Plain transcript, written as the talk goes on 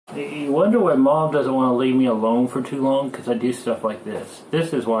You wonder why Mom doesn't want to leave me alone for too long, because I do stuff like this.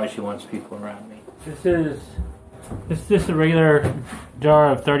 This is why she wants people around me. This is just a regular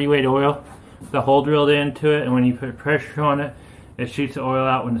jar of 30 weight oil. The hole drilled into it, and when you put pressure on it, it shoots the oil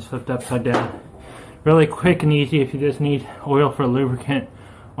out when it's flipped upside down. Really quick and easy if you just need oil for lubricant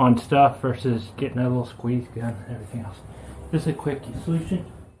on stuff versus getting a little squeeze gun and everything else. This is a quick solution.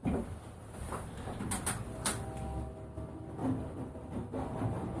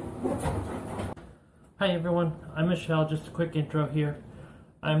 Hi everyone, I'm Michelle. Just a quick intro here.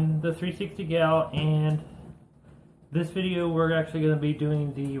 I'm the 360 gal, and this video we're actually going to be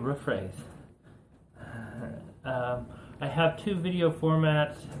doing the roof raise. I have two video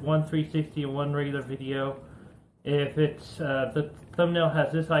formats, one 360 and one regular video. If it's the thumbnail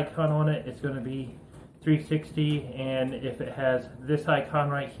has this icon on it, it's going to be 360, and if it has this icon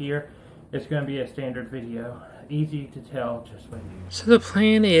right here, it's going to be a standard video. Easy to tell just by you. So the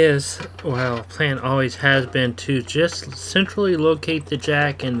plan is, well, plan always has been to just centrally locate the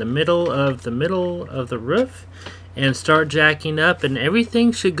jack in the middle of the roof and start jacking up, and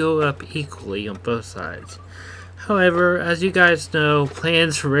everything should go up equally on both sides. However, as you guys know,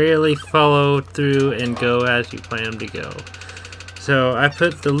 plans rarely follow through and go as you plan them to go. So I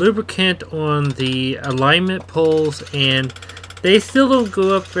put the lubricant on the alignment poles, and they still don't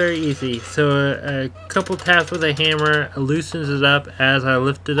go up very easy. So a couple taps with a hammer loosens it up. As I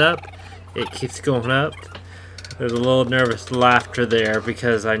lift it up, it keeps going up. There's a little nervous laughter there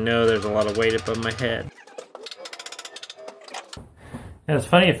because I know there's a lot of weight above my head. And it's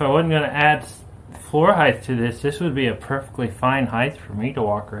funny, if I wasn't going to add floor height to this, this would be a perfectly fine height for me to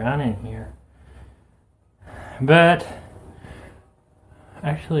walk around in here. But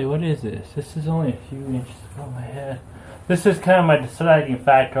actually, what is this? This is only a few inches above my head. This is kind of my deciding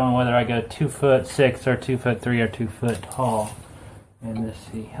factor on whether I go 2'6" or 2'3" or 2 foot tall. And let's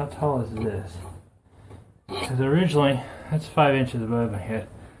see, how tall is this? Because originally, that's 5 inches above my head.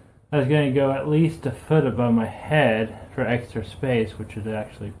 I was going to go at least a foot above my head for extra space, which would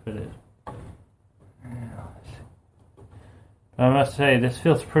actually fit it. I must say, this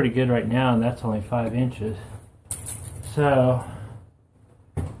feels pretty good right now, and that's only 5 inches. So,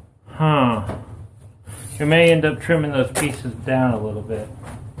 we may end up trimming those pieces down a little bit.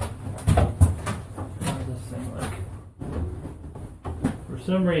 How does this thing look? For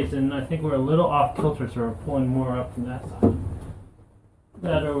some reason, I think we're a little off kilter, so we're pulling more up from that side.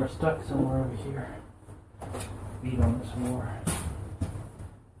 That, or we're stuck somewhere over here. Beat on this more.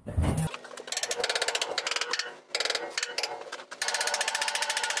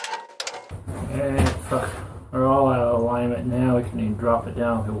 Hey, fuck. We're all out of alignment now. We can even drop it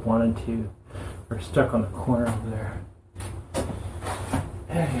down if we wanted to. We're stuck on the corner over there.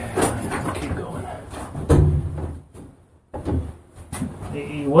 Yeah, keep going.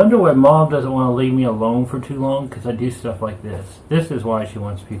 You wonder why Mom doesn't want to leave me alone for too long, because I do stuff like this. This is why she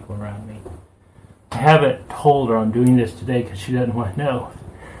wants people around me. I haven't told her I'm doing this today because she doesn't want to know.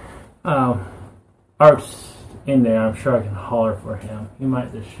 Art's in there. I'm sure I can holler for him. He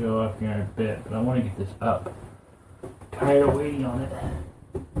might just show up here in a bit, but I want to get this up. Tired of waiting on it.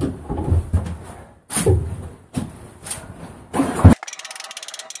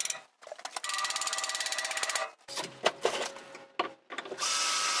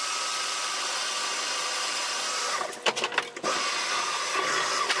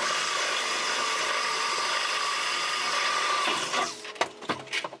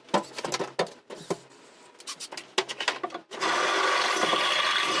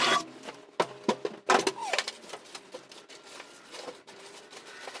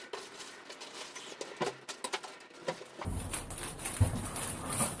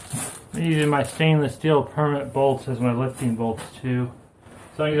 I'm using my stainless steel permanent bolts as my lifting bolts too,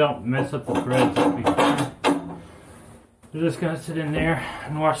 so you don't mess up the threads. We're just gonna sit in there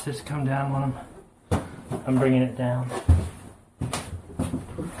and watch this come down when I'm bringing it down.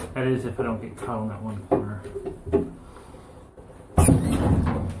 That is, if I don't get caught on that one corner.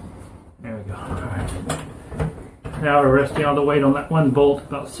 There we go. Alright. Now we're resting all the weight on that one bolt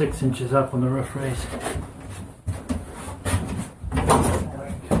about 6 inches up on the roof raise.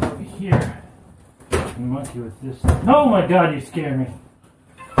 Here and monkey with this. Oh my god, you scare me.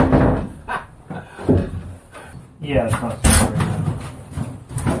 Yeah, it's not scary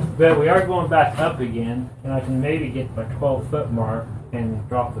enough. But we are going back up again, and I can maybe get my 12-foot mark and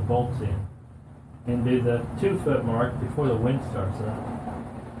drop the bolts in and do the 2-foot mark before the wind starts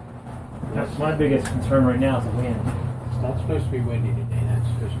up. That's my biggest concern right now, is the wind. It's not supposed to be windy today. That's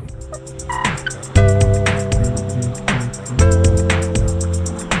supposed to be.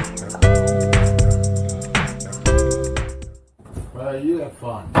 of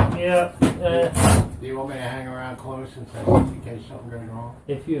fun. Yeah. Do you want me to hang around close in case something goes wrong?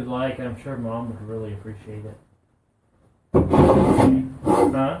 If you'd like, I'm sure Mom would really appreciate it.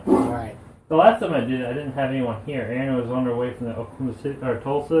 Huh? Alright. The last time I did it, I didn't have anyone here. Aaron was on her way from the Oklahoma City or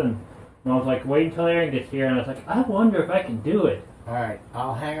Tulsa, and I was like, wait until Aaron gets here, and I was like, I wonder if I can do it. Alright,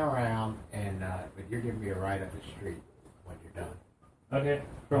 I'll hang around, and but you're giving me a ride up the street when you're done. Okay.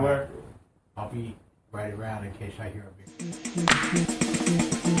 From where? I'll be right around in case I hear a big...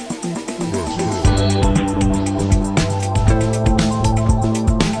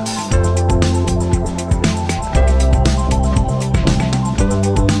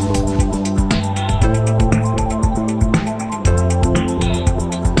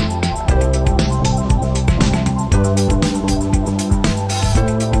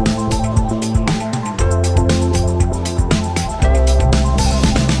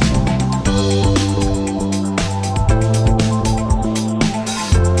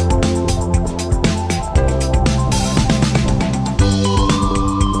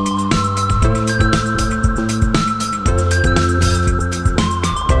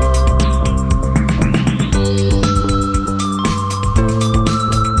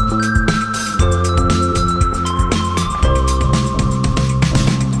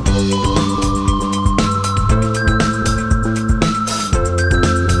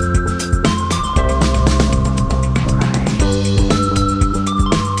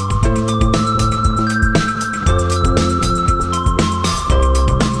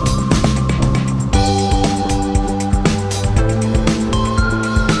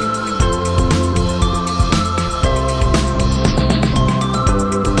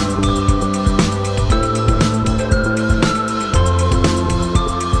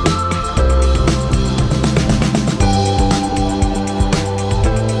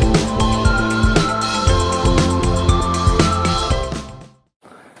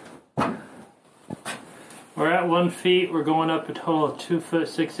 We're at 1 feet. We're going up a total of 2 foot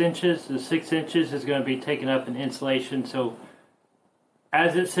 6 inches. The 6 inches is going to be taken up in insulation. So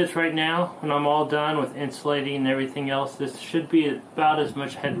as it sits right now, when I'm all done with insulating and everything else, this should be about as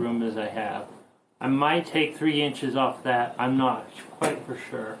much headroom as I have. I might take 3 inches off that. I'm not quite for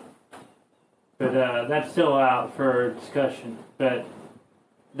sure. But that's still out for discussion. But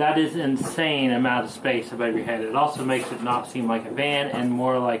that is an insane amount of space above your head. It also makes it not seem like a van and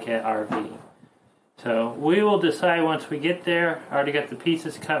more like an RV. So we will decide once we get there. I already got the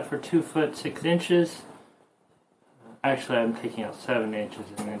pieces cut for 2 foot 6 inches. Actually, I'm taking out 7 inches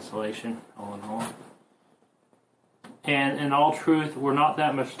in insulation, all in all. And in all truth, we're not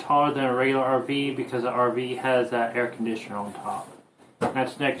that much taller than a regular RV because the RV has that air conditioner on top.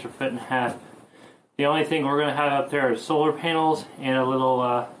 That's an extra 1.5 feet. The only thing we're going to have up there is solar panels and a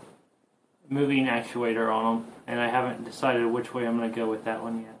little moving actuator on them. And I haven't decided which way I'm going to go with that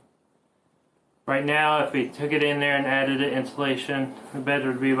one yet. Right now, if we took it in there and added it insulation, the bed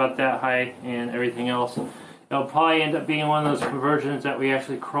would be about that height and everything else. It'll probably end up being one of those conversions that we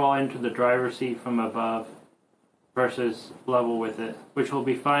actually crawl into the driver's seat from above versus level with it, which will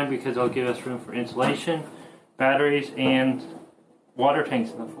be fine because it'll give us room for insulation, batteries, and water tanks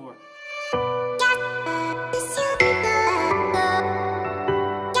in the floor.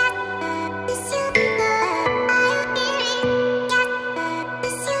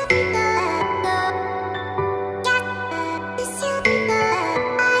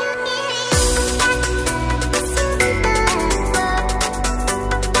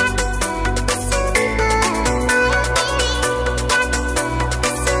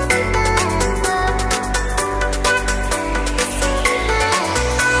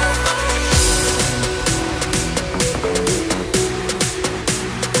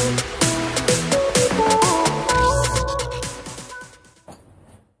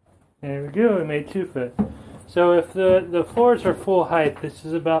 There we go, we made 2 foot. So if the floors are full height, this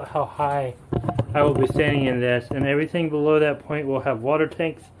is about how high I will be standing in this, and everything below that point will have water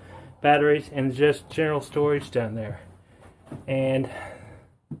tanks, batteries, and just general storage down there. And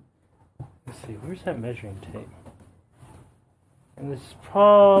let's see, where's that measuring tape? And this is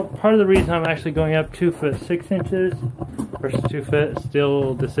part of the reason I'm actually going up 2 foot 6 inches versus 2 foot.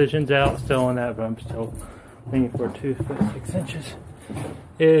 Still decisions out, still on that, but I'm still leaning for 2 foot 6 inches.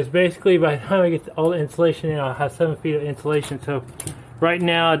 Is basically by the time I get all the insulation in, I'll have 7 feet of insulation. So right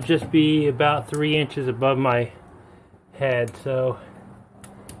now it'd just be about 3 inches above my head. So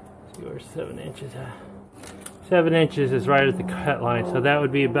let's see where's 7 inches at. 7 inches is right at the cut line, so that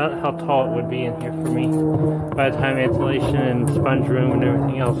would be about how tall it would be in here for me by the time insulation and sponge room and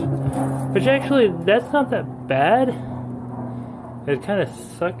everything else. Which actually, that's not that bad. It kind of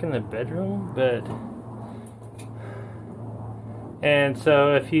suck in the bedroom, but And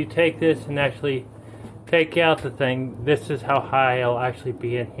so if you take this and actually take out the thing, this is how high I'll actually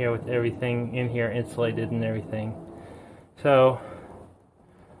be in here with everything in here insulated and everything. So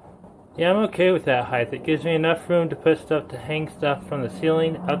yeah, I'm okay with that height. It gives me enough room to put stuff, to hang stuff from the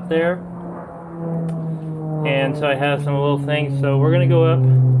ceiling up there. And so I have some little things. So we're going to go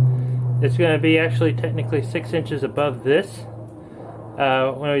up. It's going to be actually technically 6 inches above this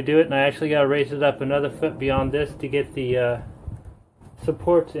when we do it. And I actually got to raise it up another foot beyond this to get the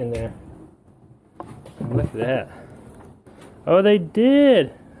supports in there. Look at that. Oh, they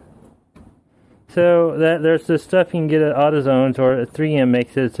did! So there's this stuff you can get at AutoZone's, or 3M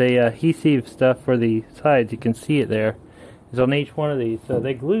makes it. It's a adhesive stuff for the sides. You can see it there. It's on each one of these. So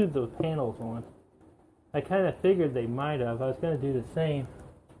they glued the panels on. I kind of figured they might have. I was going to do the same.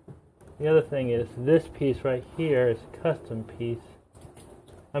 The other thing is this piece right here is a custom piece.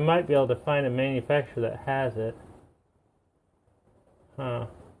 I might be able to find a manufacturer that has it. Huh.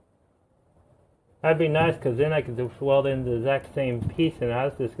 That'd be nice, because then I could just weld in the exact same piece, and I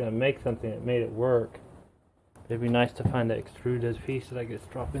was just going to make something that made it work. It'd be nice to find that extruded piece that I could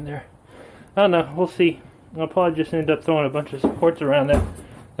just drop in there. I don't know, we'll see. I'll probably just end up throwing a bunch of supports around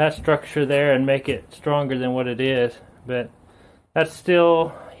that structure there and make it stronger than what it is. But that's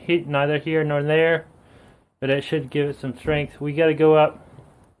still neither here nor there, but it should give it some strength. We got to go up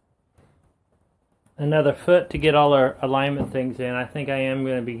another foot to get all our alignment things in. I think I am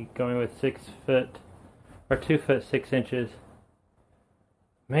going to be going with 6 foot or 2 foot 6 inches.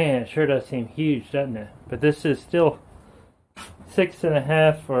 Man, it sure does seem huge, doesn't it? But this is still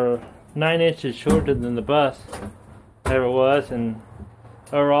 6.5 or 9 inches shorter than the bus ever was, and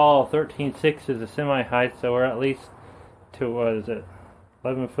overall 13.6 is a semi height, so we're at least to, what is it,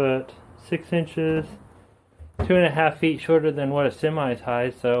 11 foot 6 inches, 2.5 feet shorter than what a semi is high.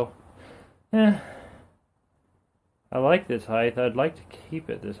 So I like this height. I'd like to keep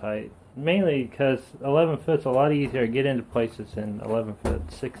it this height. Mainly because 11 foot's a lot easier to get into places than 11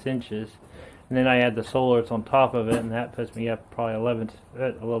 foot 6 inches. And then I add the solars on top of it, and that puts me up probably 11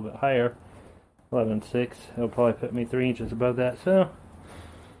 foot, a little bit higher. 11.6. It'll probably put me 3 inches above that. So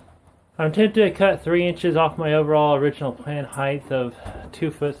I'm tempted to cut 3 inches off my overall original plan height of 2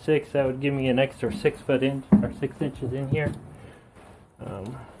 foot 6. That would give me an extra 6 foot in, or 6 inches in here.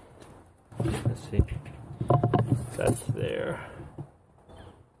 Let's see. That's there.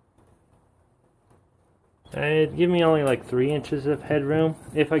 It'd give me only like 3 inches of headroom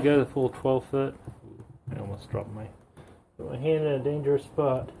if I go the full 12 foot. I almost dropped my hand in a dangerous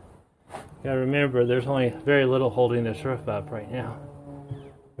spot. Gotta remember, there's only very little holding this roof up right now.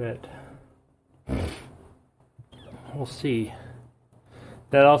 But we'll see.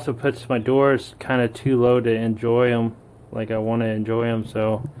 That also puts my doors kind of too low to enjoy them like I want to enjoy them,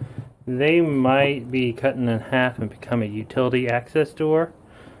 so they might be cutting in half and become a utility access door,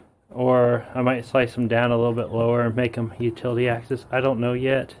 or I might slice them down a little bit lower and make them utility access. I don't know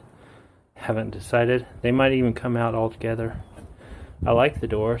yet. Haven't decided. They might even come out all together. I like the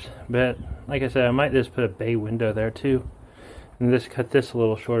doors, but like I said, I might just put a bay window there too, and just cut this a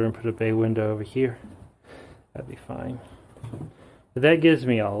little shorter and put a bay window over here. That'd be fine. But that gives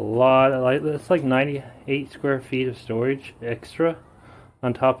me a lot of, it's like 98 square feet of storage extra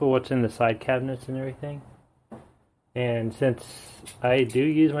on top of what's in the side cabinets and everything. And since I do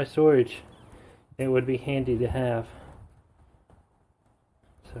use my storage, it would be handy to have.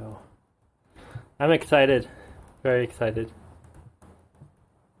 So I'm excited, very excited.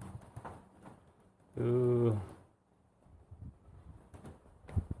 Ooh,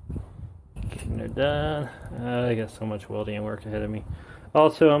 getting it done. I got so much welding work ahead of me.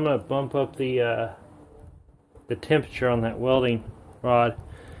 Also, I'm gonna bump up the temperature on that welding rod.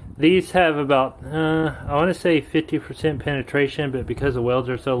 These have about I want to say 50% penetration, but because the welds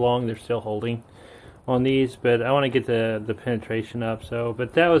are so long, they're still holding on these. But I want to get the penetration up. So,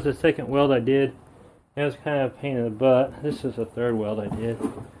 but that was the second weld I did. It was kind of a pain in the butt. This is the third weld I did.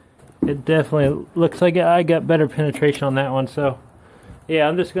 It definitely looks like I got better penetration on that one. So yeah,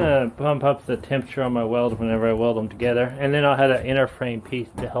 I'm just gonna bump up the temperature on my weld whenever I weld them together, and then I'll have an inner frame piece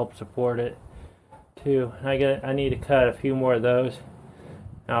to help support it too. I need to cut a few more of those.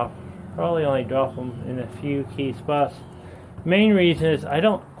 I'll probably only drop them in a few key spots. Main reason is I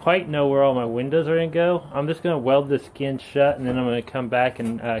don't quite know where all my windows are going to go. I'm just going to weld the skin shut, and then I'm going to come back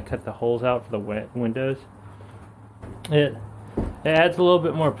and cut the holes out for the windows. It adds a little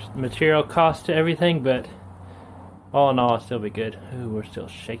bit more material cost to everything, but all in all, it'll still be good. Ooh, we're still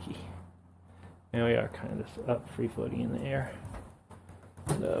shaky. And we are kind of just up, free floating in the air.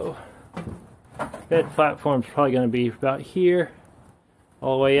 So, bed platform's probably going to be about here,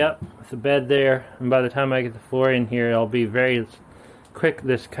 all the way up with the bed there, and by the time I get the floor in here, I'll be very quick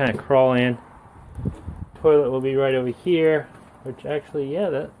this kind of crawl in. Toilet will be right over here, which actually,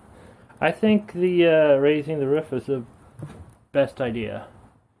 yeah, I think the raising the roof is the best idea.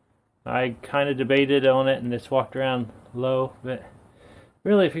 I kind of debated on it and just walked around low, but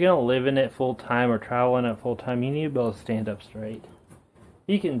really, if you're going to live in it full time or travel in it full time, you need to be able to stand up straight.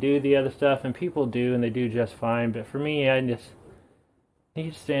 You can do the other stuff, and people do, and they do just fine, but for me, I just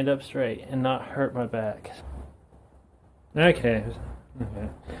need to stand up straight and not hurt my back. Okay.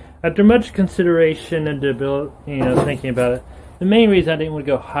 After much consideration and thinking about it, the main reason I didn't want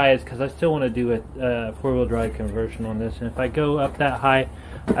to go high is because I still want to do a four-wheel drive conversion on this, and if I go up that high,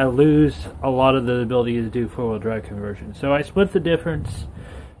 I lose a lot of the ability to do four-wheel drive conversion. So I split the difference,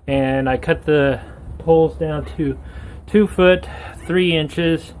 and I cut the poles down to 2 foot 3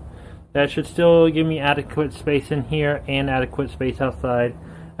 inches. That should still give me adequate space in here and adequate space outside.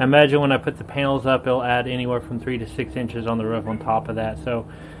 I imagine when I put the panels up, it'll add anywhere from 3 to 6 inches on the roof on top of that. So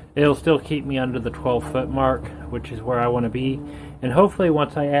it'll still keep me under the 12-foot mark, which is where I want to be. And hopefully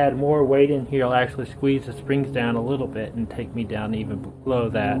once I add more weight in here, I'll actually squeeze the springs down a little bit and take me down even below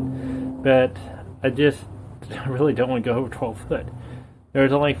that. But I really don't want to go over 12 foot.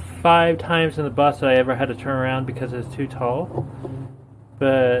 There's only 5 times in the bus that I ever had to turn around because it's too tall.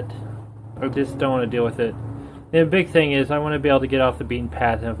 But I just don't want to deal with it. The big thing is I want to be able to get off the beaten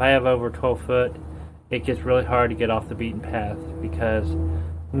path. And if I have over 12 foot, it gets really hard to get off the beaten path because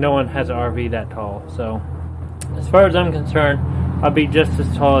no one has an RV that tall. So as far as I'm concerned, I'll be just as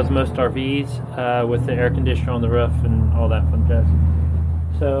tall as most RVs with the air conditioner on the roof and all that fun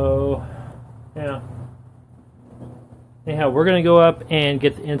jazz. So, yeah. Anyhow, we're going to go up and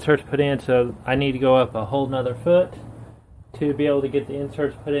get the inserts put in, so I need to go up a whole nother foot to be able to get the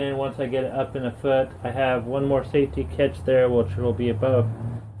inserts put in. Once I get it up in a foot, I have one more safety catch there, which will be above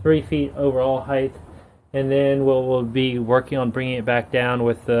 3 feet overall height, and then we'll be working on bringing it back down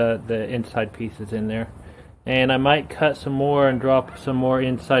with the inside pieces in there. And I might cut some more and drop some more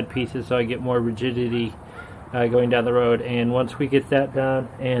inside pieces so I get more rigidity going down the road. And once we get that done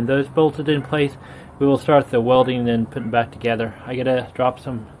and those bolted in place, we will start the welding and putting back together. I gotta drop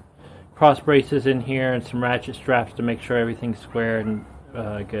some cross braces in here and some ratchet straps to make sure everything's square and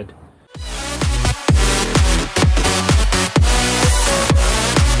good.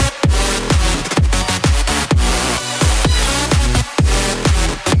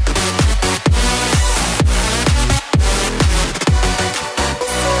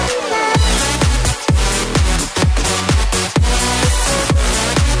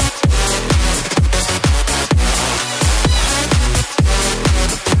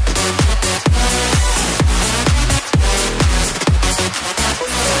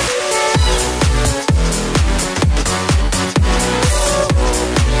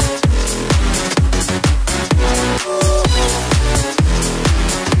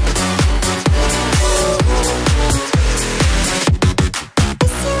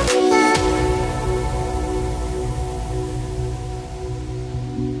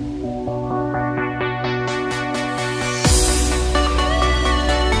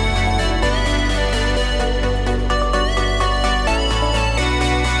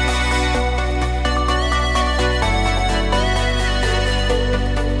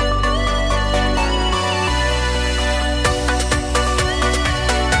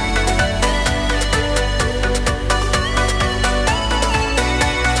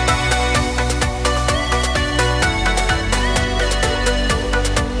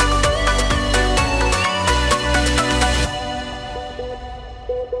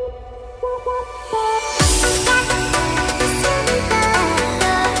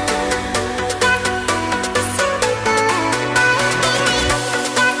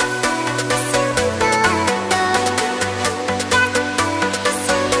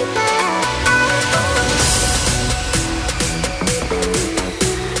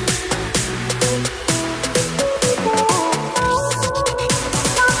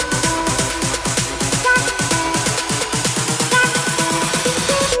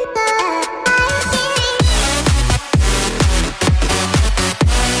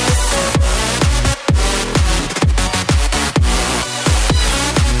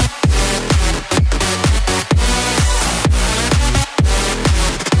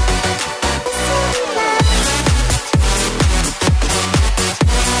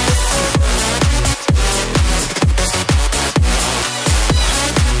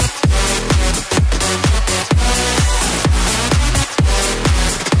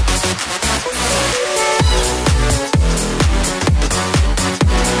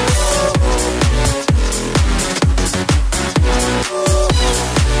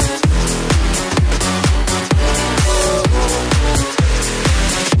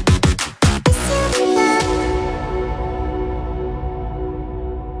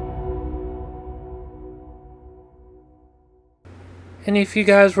 And if you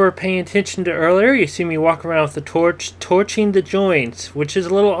guys were paying attention to earlier, you see me walk around with the torch, torching the joints, which is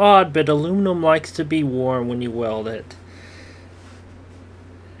a little odd, but aluminum likes to be warm when you weld it.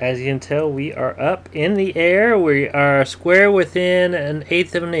 As you can tell, we are up in the air. We are square within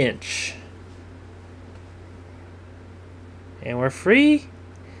 1/8 of an inch. And we're free.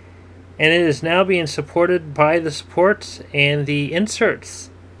 And it is now being supported by the supports and the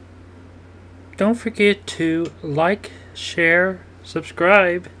inserts. Don't forget to like, share,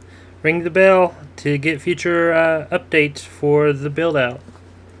 subscribe, ring the bell to get future updates for the build out.